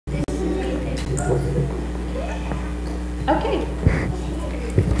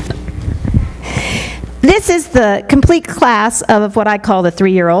This is the complete class of what I call the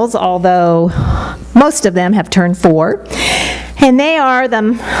 3-year-olds, although most of them have turned 4. And they are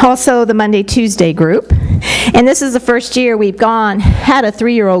also the Monday, Tuesday group. And this is the first year we've had a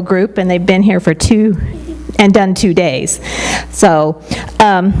 3-year-old group, and they've been here for done 2 days. So,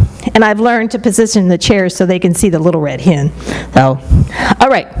 and I've learned to position the chairs so they can see the little red hen. So, all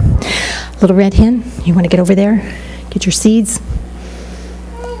right. Little red hen, you want to get over there? Get your seeds?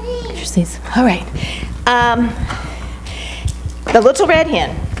 Get your seeds. All right. The little red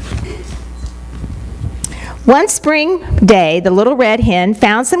hen. One spring day, the little red hen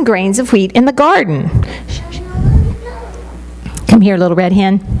found some grains of wheat in the garden. Come here, little red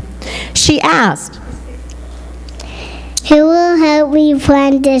hen. She asked, "Who will help me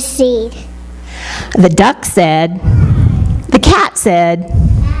plant the seed?" The duck said, the cat said,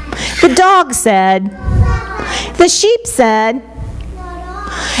 the dog said, the sheep said,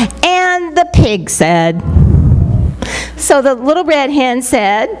 and the pig said. So the little red hen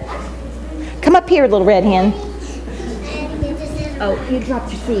said, "Come up here, little red hen." Oh, you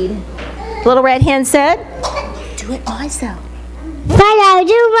dropped your seed. Little red hen said, "Do it myself." "Fine, I'll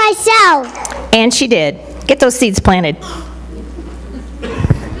do myself." And she did. Get those seeds planted.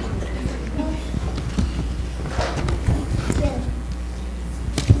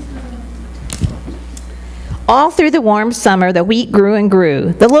 All through the warm summer, the wheat grew and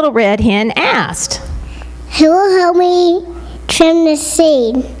grew. The little red hen asked, "Who will help me trim the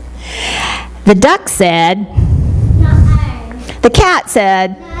seed?" The duck said, the cat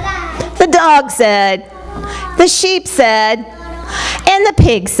said, the dog said, the sheep said, and the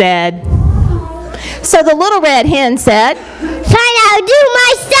pig said. So the little red hen said, "Fine, I'll do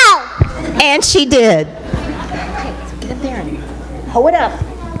myself." And she did. Okay, so get up there and hoe it up.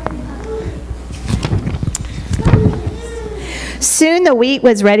 Soon the wheat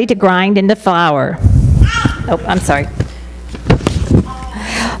was ready to grind into flour. Oh, I'm sorry.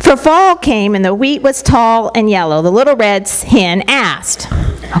 For fall came and the wheat was tall and yellow. The little red hen asked,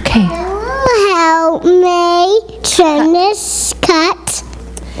 "Okay. Who will help me trim this cut?"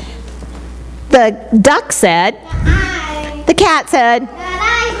 The duck said, the cat said,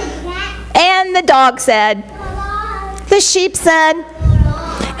 and the dog said, the sheep said,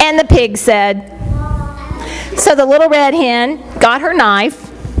 and the pig said. So the little red hen got her knife.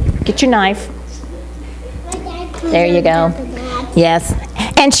 Get your knife. There you go. Yes.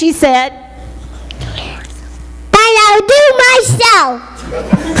 And she said, "Fine, I'll do myself."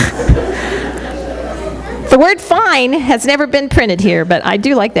 The word "fine" has never been printed here, but I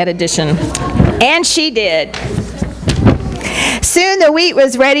do like that addition. And she did. Soon the wheat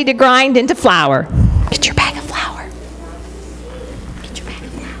was ready to grind into flour. Get your bag of flour. Get your bag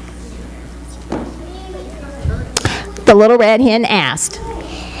of flour. The little red hen asked,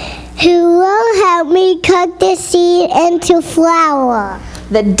 "Who will help me cook the seed into flour?"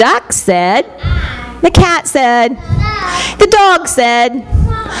 The duck said, the cat said, the dog said,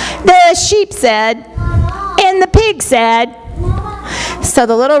 the sheep said, and the pig said. So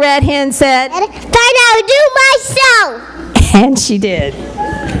the little red hen said, "Fine, I'll do myself." And she did.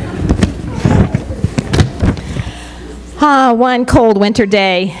 One cold winter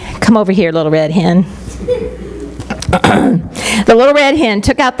day. Come over here, little red hen. The little red hen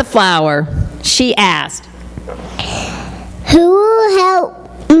took out the flour. She asked, "Who will help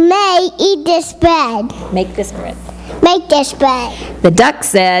me eat this bread?" "Make this bread." Make this bread. The duck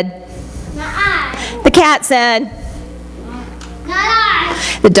said, the cat said,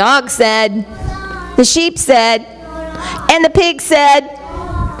 the dog said, the sheep said, and the pig said.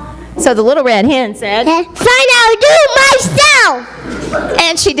 So the little red hen said, "Fine, I'll do myself."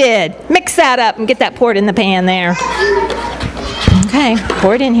 and she did. Mix that up and get that poured in the pan there. Okay,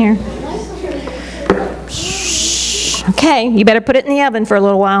 pour it in here. Okay, you better put it in the oven for a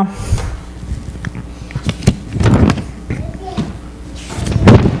little while.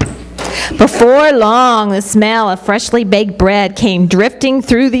 Before long, the smell of freshly baked bread came drifting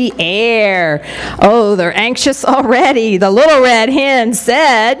through the air. Oh, they're anxious already. The little red hen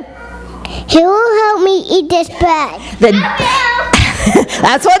said, "Who will help me eat this bread?"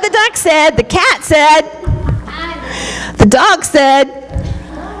 That's what the duck said. The cat said, the dog said,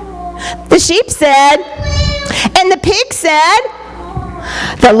 the sheep said, and the pig said.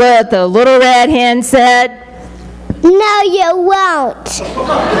 The little red hen said, "No, you won't."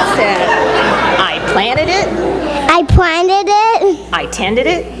 Said, I planted it. I planted it. I tended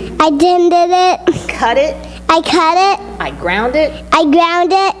it. I tended it. Cut it. I cut it. I ground it. I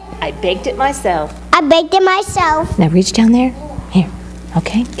ground it. I baked it myself. I baked it myself. Now reach down there. Here.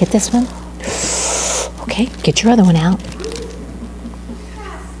 Okay, get this one. Okay, get your other one out.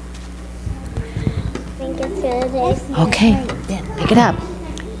 Okay, then pick it up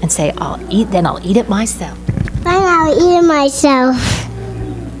and say, I'll eat it myself. I'll eat it myself.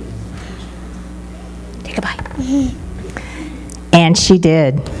 Take a bite. And she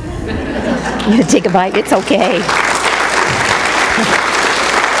did. You take a bite, it's okay.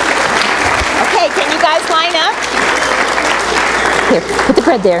 Okay, can you guys line up? Here, put the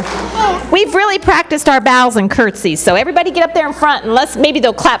bread there. We've really practiced our bows and curtsies, so everybody get up there in front and maybe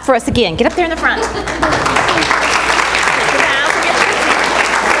they'll clap for us again. Get up there in the front.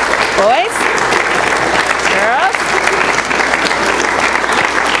 Boys, girls.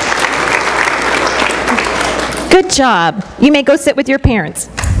 Good job. You may go sit with your parents.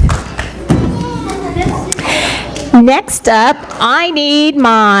 Next up, I need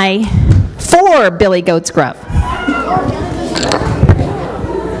my 4 Billy Goats Gruff.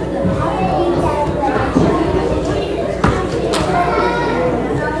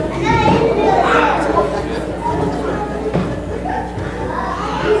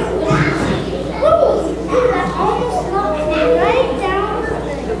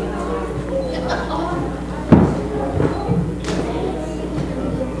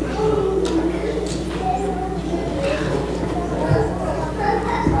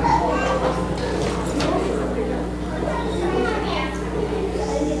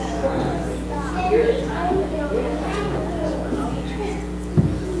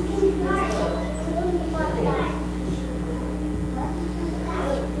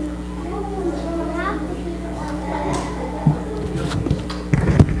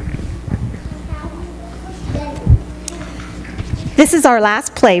 This is our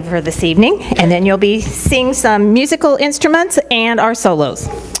last play for this evening, and then you'll be seeing some musical instruments and our solos.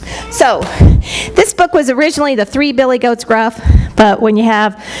 So, this book was originally the 3 Billy Goats Gruff, but when you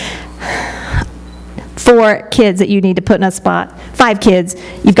have 4 kids that you need to put in a spot, 5 kids,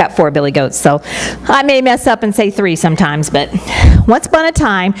 you've got 4 Billy Goats. So, I may mess up and say 3 sometimes, but once upon a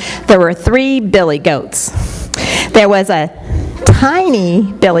time, there were 3 Billy Goats. There was a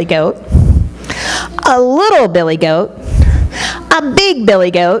tiny Billy Goat, a little Billy Goat, a big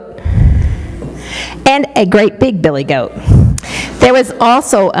Billy Goat, and a great big Billy Goat. There was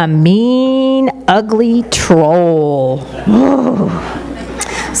also a mean, ugly troll. Ooh.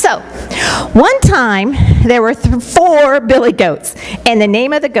 So, one time, there were 4 Billy Goats, and the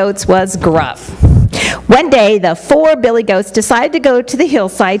name of the goats was Gruff. One day, the 4 Billy Goats decided to go to the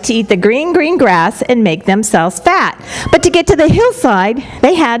hillside to eat the green, green grass and make themselves fat. But to get to the hillside,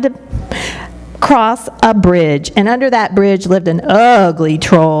 they had to cross a bridge, and under that bridge lived an ugly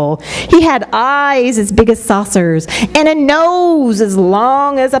troll. He had eyes as big as saucers and a nose as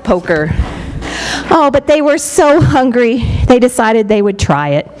long as a poker. Oh, but they were so hungry, they decided they would try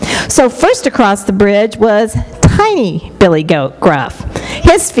it. So first across the bridge was tiny Billy Goat Gruff.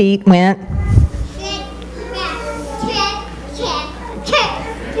 His feet went...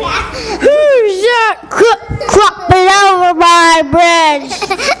 Who's that clopping over my bridge?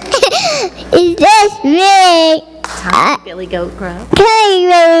 Is this me? Tiny Billy Goat Gruff. Tiny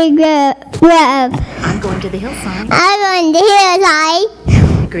Billy Goat Gruff. I'm going to the hillside. I'm on the hillside.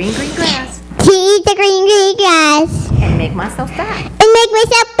 Green, green grass. To eat the green, green grass. And make myself fat. And make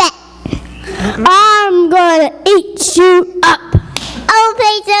myself fat. I'm gonna eat you up. Oh,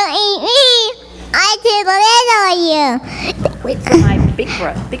 please don't eat me. I too little you. Wait for my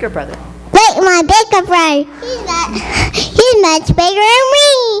bigger brother. Wait, my bigger brother. He's much bigger than me.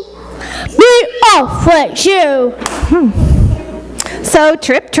 Get off with you. So,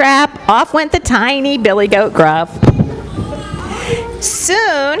 trip trap, off went the tiny Billy Goat Gruff.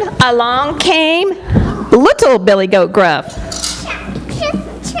 Soon, along came little Billy Goat Gruff.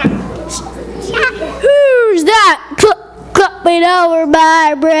 Who's that clopping over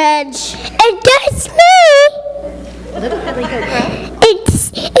my bridge? And that's me. Little Billy Goat Gruff.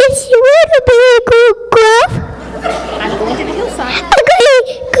 It's little Billy Goat Gruff. I'm going to the hillside. I'm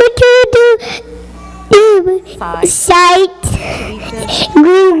going to the side.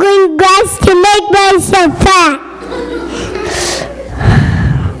 Green, green grass to make myself fat.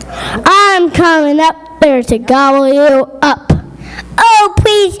 I'm coming up there to gobble you up. Oh,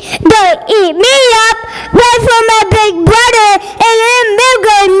 please don't eat me up. Wait for my big brother and then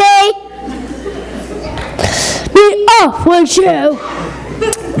bigger than me. Be off with you.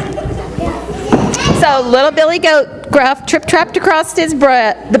 So little Billy Goat Gruff trip-trapped across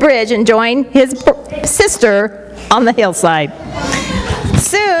the bridge and joined his sister on the hillside.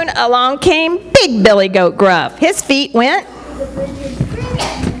 Soon along came big Billy Goat Gruff. His feet went...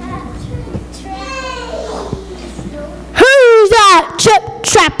 Who's that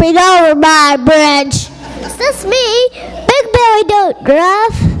trip-trapping over my bridge? Is this me? Big Billy Goat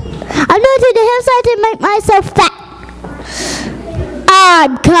Gruff. I'm going to the hillside to make myself fat.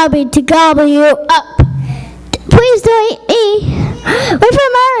 I'm coming to gobble you up. Please don't eat me. Wait for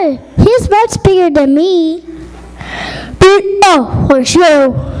Mother. He's much bigger than me. Oh,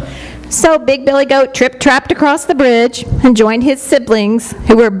 horseshoe. So Big Billy Goat trip-trapped across the bridge and joined his siblings,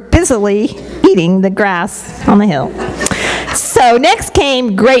 who were busily eating the grass on the hill. So next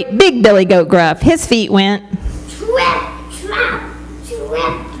came Great Big Billy Goat Gruff. His feet went... Trip, trap, trip,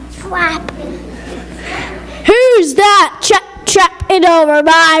 trap. Who's that trapping over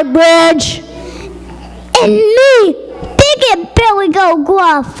my bridge? And me, Big Billy Goat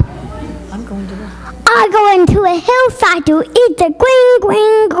Gruff. I go into a hillside to eat the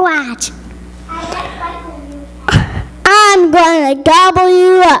green grass. I'm gonna gobble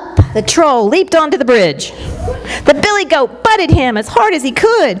you up. The troll leaped onto the bridge. The billy goat butted him as hard as he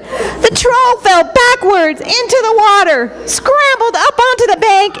could. The troll fell backwards into the water, scrambled up onto the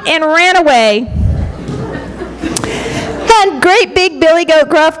bank, and ran away. And Great Big Billy Goat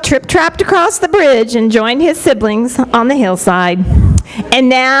Gruff trip-trapped across the bridge and joined his siblings on the hillside. And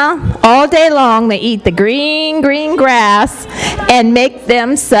now, all day long, they eat the green grass and make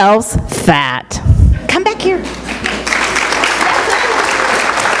themselves fat. Come back here.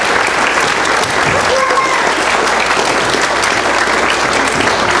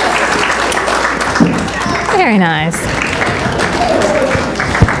 Very nice.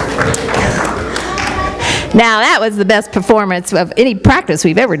 Now, that was the best performance of any practice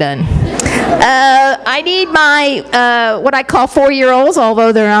we've ever done. I need my, what I call 4-year-olds,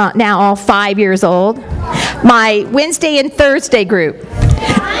 although they're now all 5 years old, my Wednesday and Thursday group.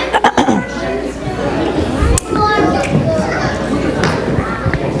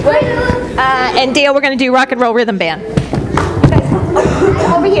 And Dale, we're going to do rock and roll rhythm band.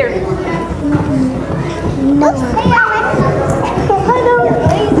 Over here.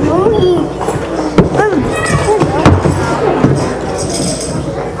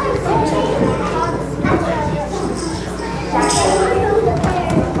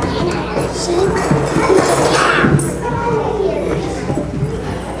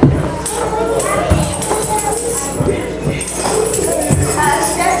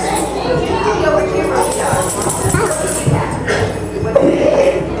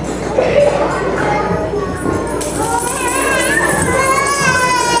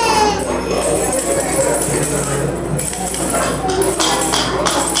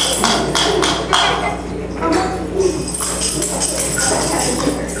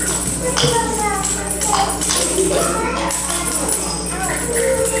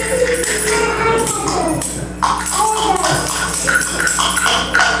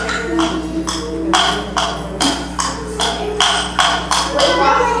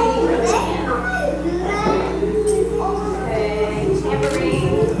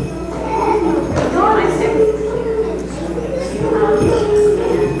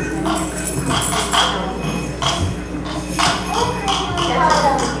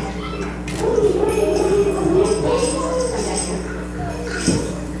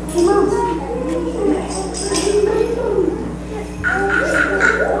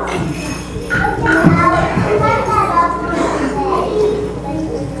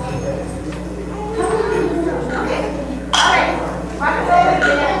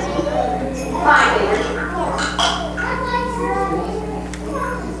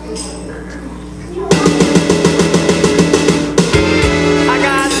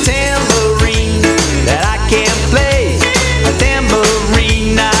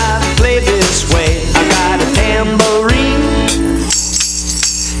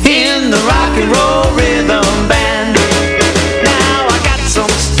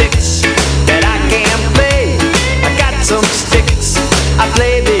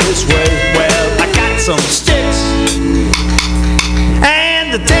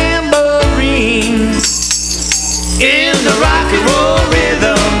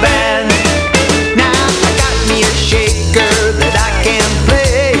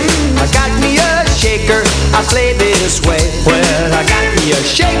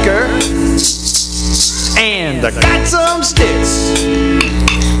 And I got some sticks.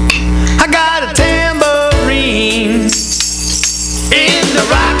 I got a tambourine in the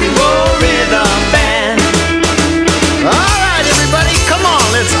rock and roll rhythm band. All right, everybody, come on,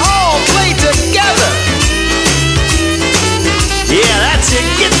 let's all play together. Yeah, that's it,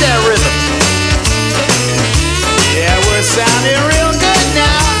 get that rhythm. Yeah, we're sounding real good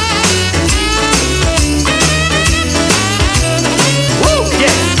now. Woo, yeah.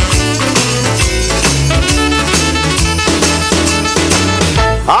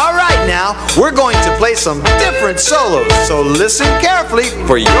 All right, now we're going to play some different solos, so listen carefully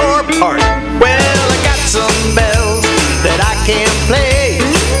for your part. Well, I got some bells that I can play.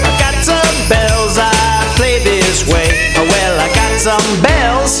 I got some bells I play this way. Well, I got some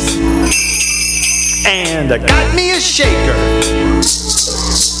bells, and I got me a shaker.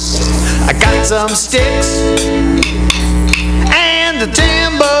 I got some sticks and a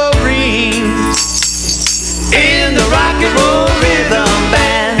tambourine in the rock and roll rhythm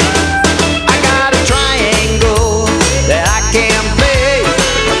band. I got a triangle that I can play.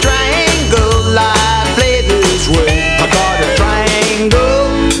 A triangle I play this way. I got a triangle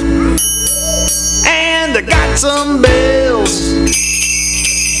and I got some bells.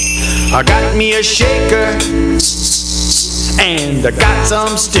 I got me a shaker and I got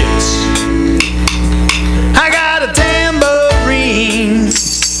some sticks. I got a tambourine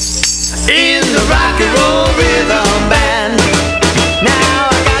in the rock and roll rhythm band. Now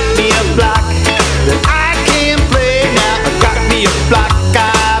I got me a block that I can play. Now I got me a block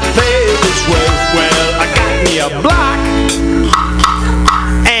I play this way. Well, I got me a block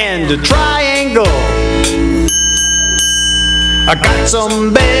and a triangle. I got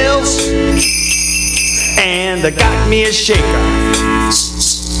some bells and I got me a shaker.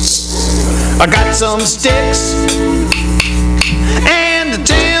 I got some sticks and a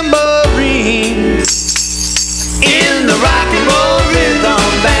tambourine in the rock and roll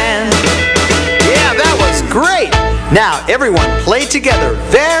rhythm band. Yeah, that was great. Now everyone play together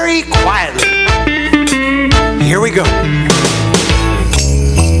very quietly. Here we go.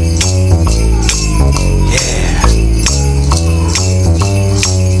 Yeah.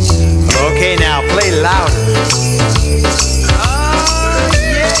 Okay, now play louder. Oh,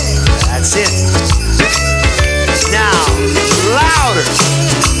 yeah. That's it. Now, louder.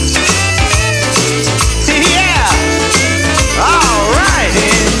 Yeah. All right.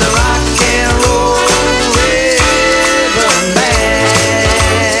 In the rock and roll rhythm band.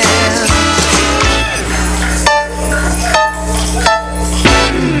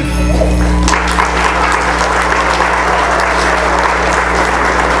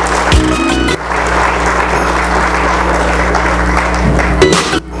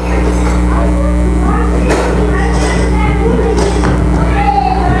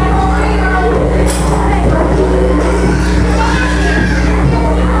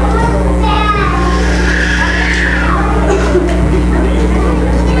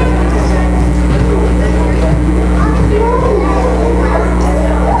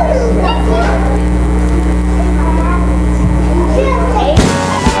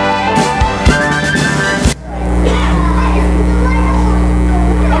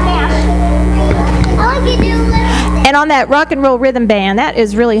 And on that rock and roll rhythm band, that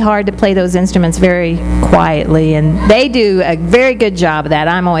is really hard to play those instruments very quietly, and they do a very good job of that.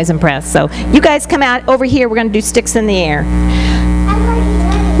 I'm always impressed. So you guys come out over here. We're going to do Sticks in the Air.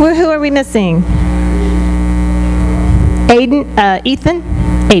 Who are we missing? Aiden, Ethan?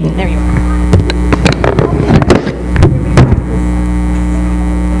 Aiden, there you are.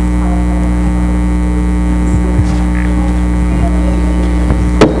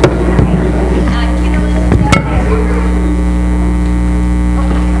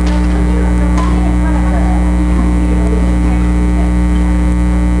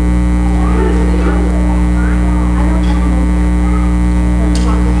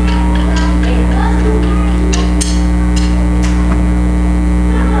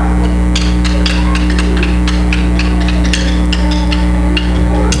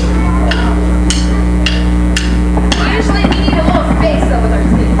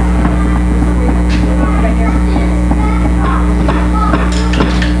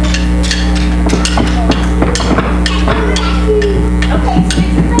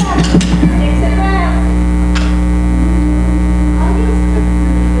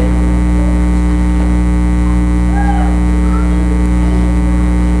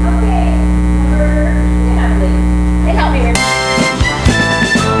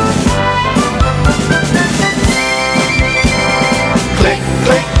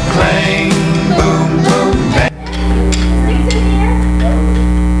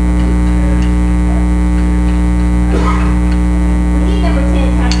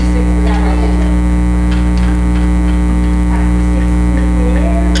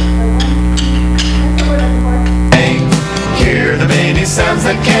 sounds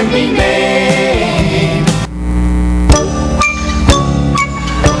that can be made.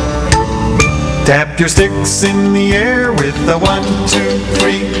 Tap your sticks in the air with a 1, 2,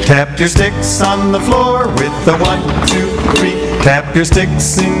 3. Tap your sticks on the floor with a 1, 2, 3. Tap your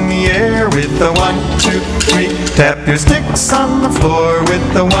sticks in the air with a 1, 2, 3. Tap your sticks on the floor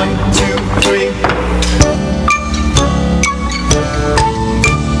with a 1, 2, 3.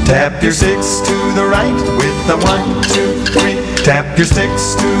 Tap your sticks to the right with the 1, 2, 3. Tap your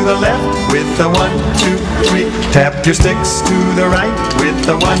sticks to the left with the 1, 2, 3. Tap your sticks to the right with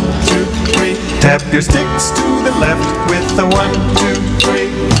the 1, 2, 3. Tap your sticks to the left with the 1, 2,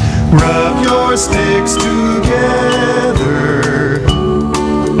 3. Rub your sticks together.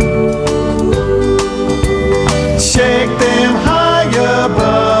 Shake them high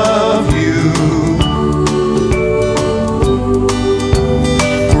above you.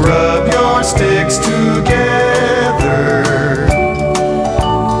 Rub your sticks together.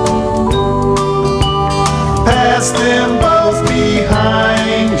 Pass them both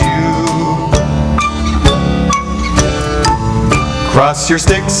behind you. Cross your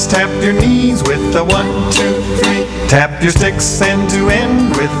sticks, tap your knees with the 1, 2, 3. Tap your sticks end to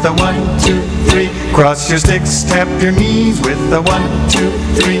end with the 1, 2, 3. Cross your sticks, tap your knees with the 1, 2,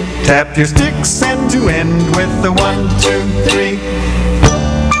 3. Tap your sticks end to end with the 1, 2, 3.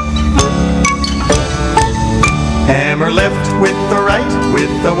 Hammer left with the right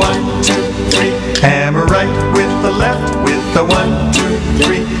with the 1, 2, 3. Hammer right with the left with the 1, 2,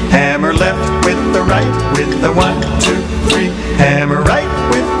 3. Hammer left with the right with the 1, 2, 3. Hammer right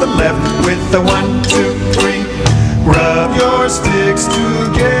with the left with the 1, 2, 3. Rub your sticks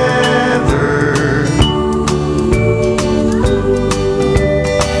together.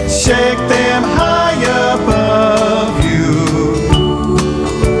 Shake them high above you.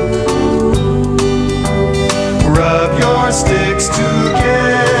 Rub your sticks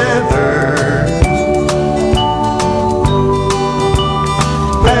together.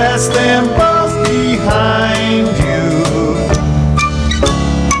 Pass them both behind you.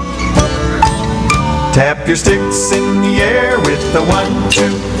 Tap your sticks in the air with the 1, 2,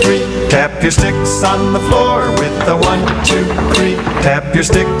 3. Tap your sticks on the floor with the 1, 2, 3. Tap your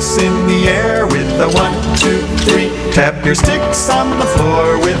sticks in the air with the 1, 2, 3. Tap your sticks on the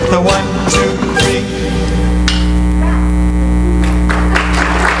floor with the 1, 2, 3.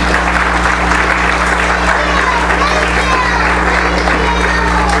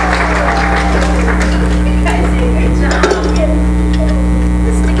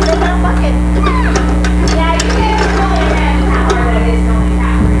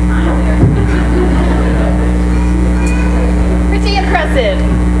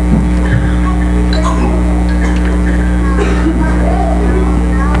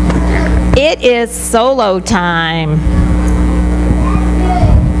 It is solo time.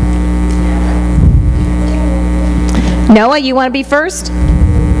 Noah, you want to be first?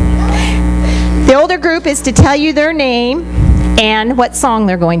 The older group is to tell you their name and what song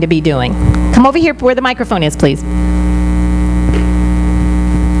they're going to be doing. Come over here where the microphone is, please.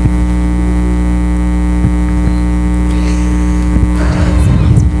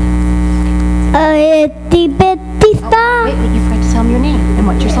 A itty bitty star. Wait, you forgot to tell them your name and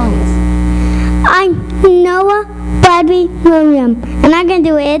what your song is. I'm Noah Bradley William, and I'm gonna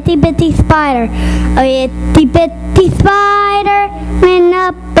do a itty bitty spider. A itty bitty spider went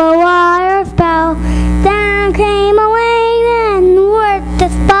up a water spout. Down came a wing and worked the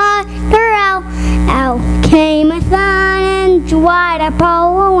spider out. Out came a sun and dried up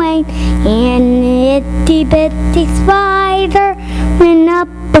all away. And the itty bitty spider went up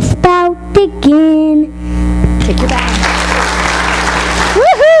a spout again. Take your bow.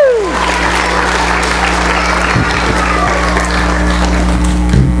 Woohoo!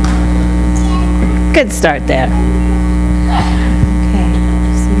 Good start there.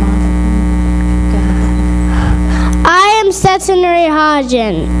 I am Stationary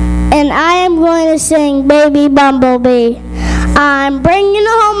Hodgen, and I am going to sing Baby Bumblebee. I'm bringing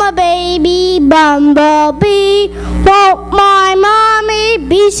home a baby bumblebee. Won't my mommy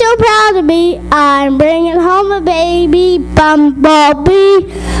be so proud of me? I'm bringing home a baby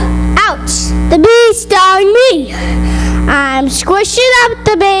bumblebee. Ouch! The bee stung me. I'm squishing up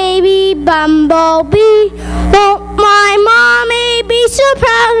the baby bumblebee. Won't my mommy be so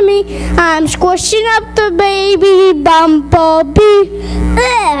proud of me? I'm squishing up the baby bumblebee.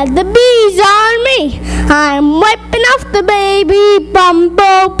 The bee's on me. I'm wiping off the baby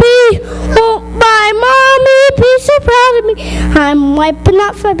bumblebee. Won't my mommy be so proud of me? I'm wiping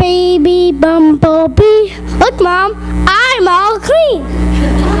off the baby bumblebee. Look, Mom, I'm all clean.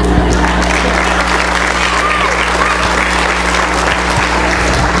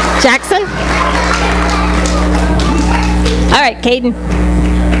 Jackson? All right, Caden.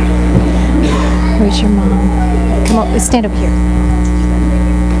 Where's your mom? Come on, stand up here.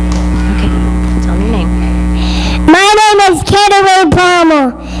 Okay, tell me your name. My name is Canterbury Palmer,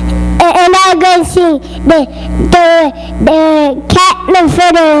 And I'm going to sing the cat and the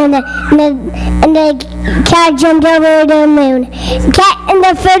fiddle and the cat jumped over the moon. Cat and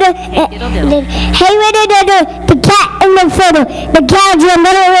the fiddle, hey, the cat and the fiddle, the cat jumped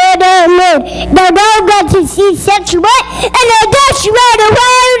over the moon. The dog got to see such what, and the dog ran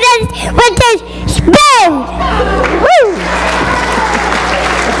away with his spoon. Woo!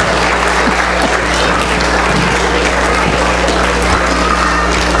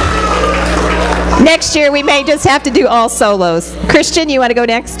 Next year, we may just have to do all solos. Christian, you want to go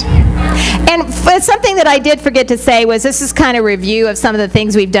next? And something that I did forget to say was this is kind of a review of some of the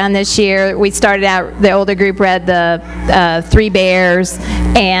things we've done this year. We started out, the older group read the Three Bears,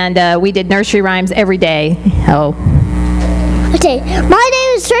 and we did nursery rhymes every day. Oh. Okay, my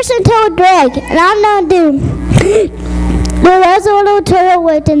name is Tristan Toad Greg, and I'm not doing. There was a little turtle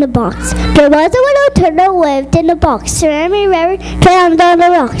lived in the box. There was a little turtle lived in the box. Swam me river, drowned on the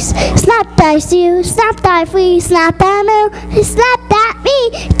rocks. Snap that you, snap that free, snap that middle, snap that me.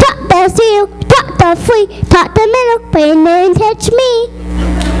 Top that you, top that free, top the middle, but you didn't touch me.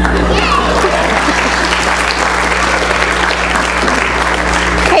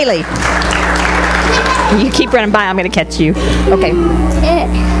 Haley. You keep running by, I'm going to catch you. Okay.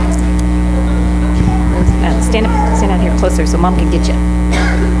 Stand out here closer so Mom can get you.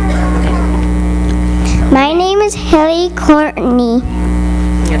 Okay. My name is Haley Courtney.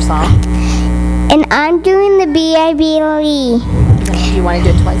 Your song? And I'm doing the B-I-B-L-E. You want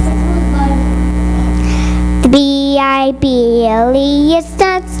to do it twice? The B-I-B-L-E, yes,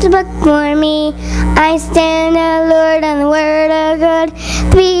 that's the book for me. I stand the Lord on the word of God.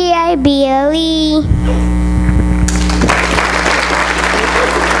 B-I-B-L-E.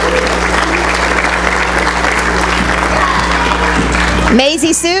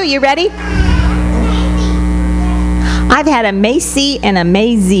 Maisie Sue, you ready? I've had a Macy and a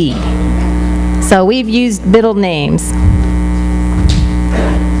Maisie. So we've used middle names.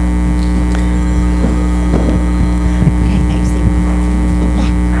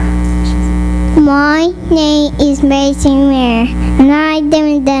 My name is Macy Mare, and I'm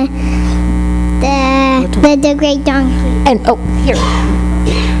doing the great donkey. And oh, here.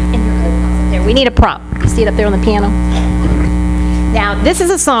 There, we need a prop. You see it up there on the piano? Now, this is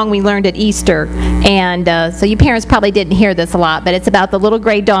a song we learned at Easter, and so you parents probably didn't hear this a lot, but it's about the little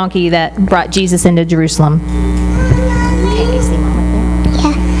gray donkey that brought Jesus into Jerusalem. Okay, you see Mom up there?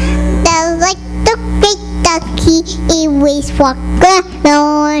 Yeah. The great donkey, he always walk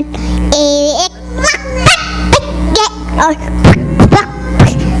alone.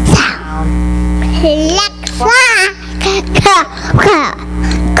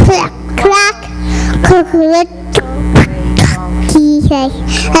 He says,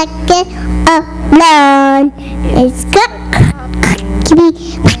 I get alone. It's good to be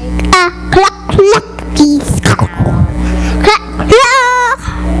a clock.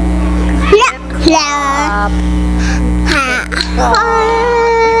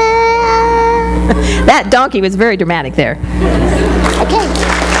 That donkey was very dramatic there. Okay.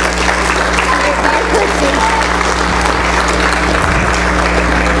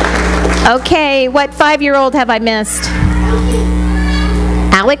 Okay, what 5-year-old have I missed?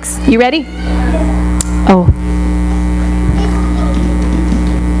 Alex, you ready? Oh.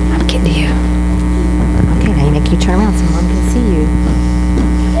 I'm getting to you. Okay, now you make you turn around so Mom can see you.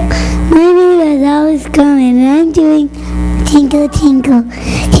 My name is always coming, and I'm doing Tinkle, Tinkle,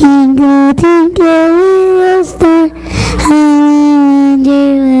 Tinkle, Tinkle, little star. I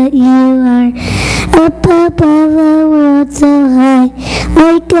wonder what you are. Up above the world so high,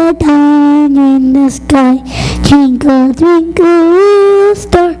 like a diamond in the sky. Twinkle, twinkle, little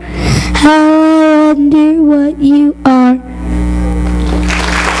star, how I wonder what you are.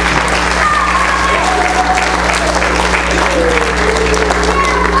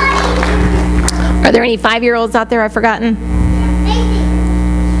 Are there any 5-year-olds out there I've forgotten?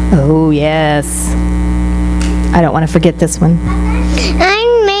 Oh, yes. I don't want to forget this one.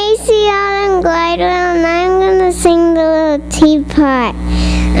 I'm Macy Autumn Glidewell, and I'm going to sing the Little Teapot.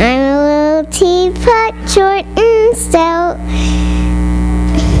 I'm a little teapot, short and stout.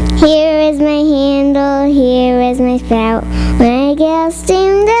 Here is my handle, here is my spout. When I get all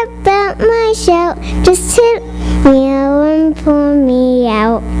steamed about my shout, just tip me over and pull me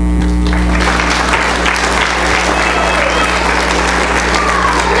out.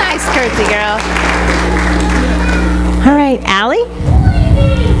 Nice curtsy, girl. All right, Allie?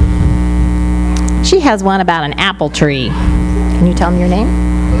 She has one about an apple tree. Can you tell me your name?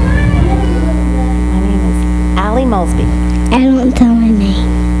 My name is Allie Mulsby. I don't want to tell my name.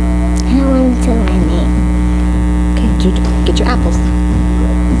 I don't want to tell my name. Okay, get your apples.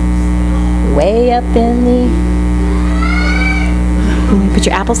 Way up in the... Put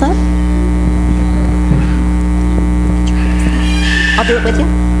your apples up. I'll do it with you.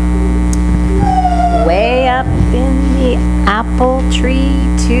 Way up in the apple tree,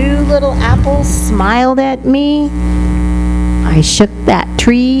 2 little apples smiled at me. I shook that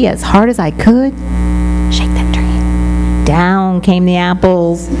tree as hard as I could. Shake that tree. Down came the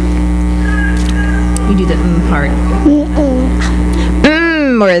apples. You do the part.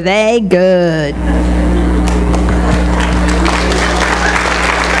 Were they good?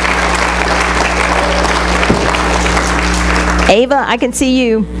 Ava, I can see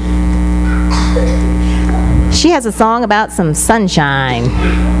you. She has a song about some sunshine.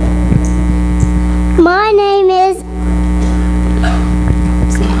 My name is...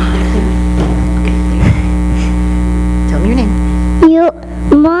 Tell me your name.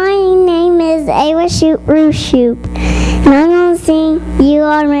 My name is Ava Shoot Roof Shoot. And I'm going to sing You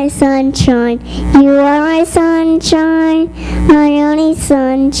Are My Sunshine. You are my sunshine, my only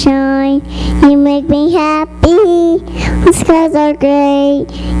sunshine. You make me happy, the skies are gray.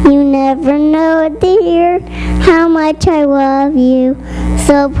 You never know, dear, how much I love you.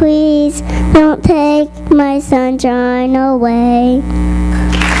 So please don't take my sunshine away.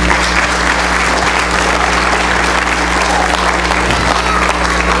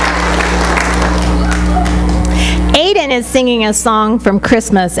 Aiden is singing a song from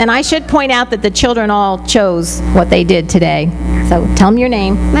Christmas, and I should point out that the children all chose what they did today. So tell them your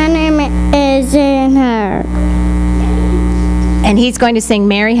name. My name is Her. And he's going to sing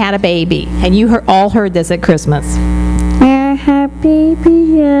Mary Had a Baby. And you all heard this at Christmas. Mary had a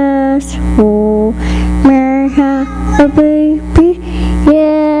baby, yes, oh. Mary had a baby,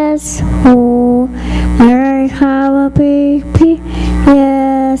 yes, oh. Mary had a baby,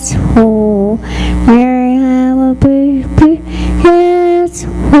 yes, oh. Mary had a baby, yes,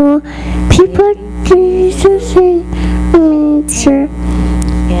 oh. People Jesus in nature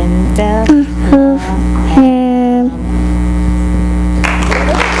In the of him.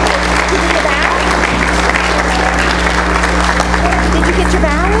 Did you get your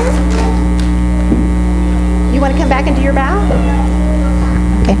bow? You want to come back and do your bow?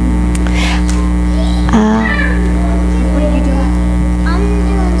 Okay. What are you doing? I'm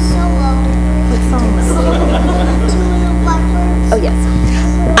doing solo. What songs? Oh, yes.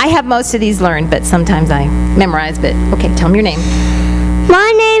 I have most of these learned, but sometimes I memorize. But okay, tell me your name.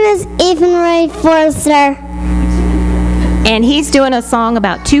 My name is Ethan Ray Forster. And he's doing a song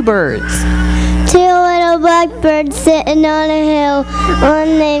about 2 birds. 2 little blackbirds sitting on a hill.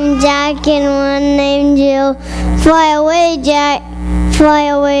 One named Jack and one named Jill. Fly away, Jack. Fly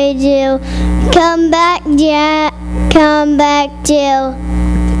away, Jill. Come back, Jack. Come back, Jill.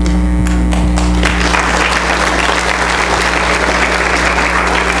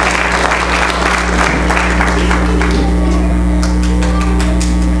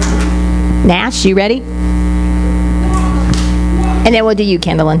 Nash, you ready? And then we'll do you,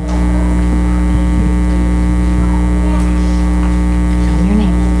 Kendallin. Your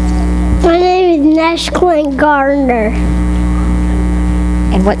name. My name is Nash Clint Gardner.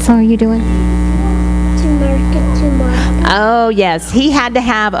 And what song are you doing? To market. Oh, yes. He had to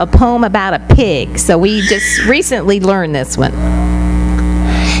have a poem about a pig, so we just recently learned this one.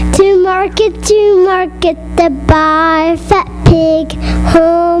 To market, to buy a fat pig.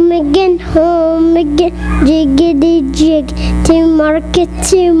 Home again, jiggity jig. To market,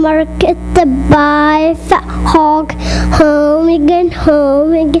 to buy a fat hog. Home again,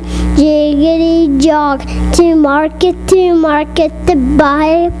 jiggity jog. To market, to buy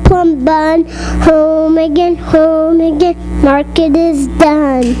a plum bun. Home again, market is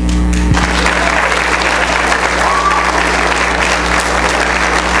done.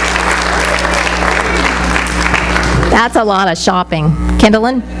 That's a lot of shopping.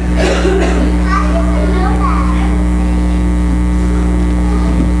 Kendallin?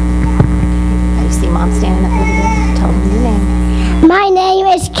 You see Mom standing up over there? Tell them your name. My name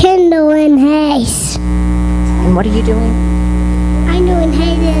is Kendallin Hayes. And what are you doing? I'm doing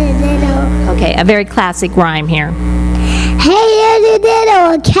Hey Diddle Diddle. Okay, a very classic rhyme here. Hey diddle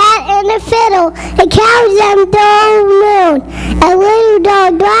diddle, a cat and a fiddle, a cow's and dog moon. A little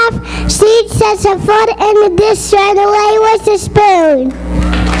dog laughed, seed sets a foot, and the dish ran away with the spoon.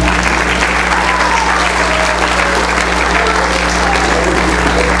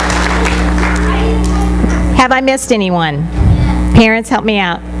 Have I missed anyone? Parents, help me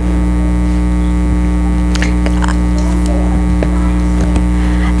out.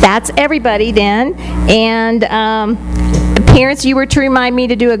 That's everybody then. And Parents, you were to remind me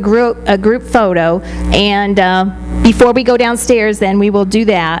to do a group photo, and before we go downstairs, then we will do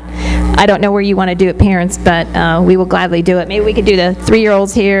that. I don't know where you want to do it, parents, but we will gladly do it. Maybe we could do the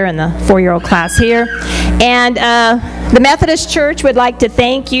 3-year-olds here and the 4-year-old class here. And the Methodist Church would like to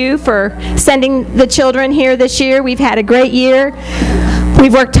thank you for sending the children here this year. We've had a great year.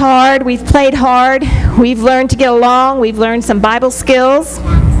 We've worked hard. We've played hard. We've learned to get along. We've learned some Bible skills.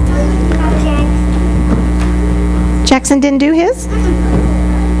 Jackson didn't do his?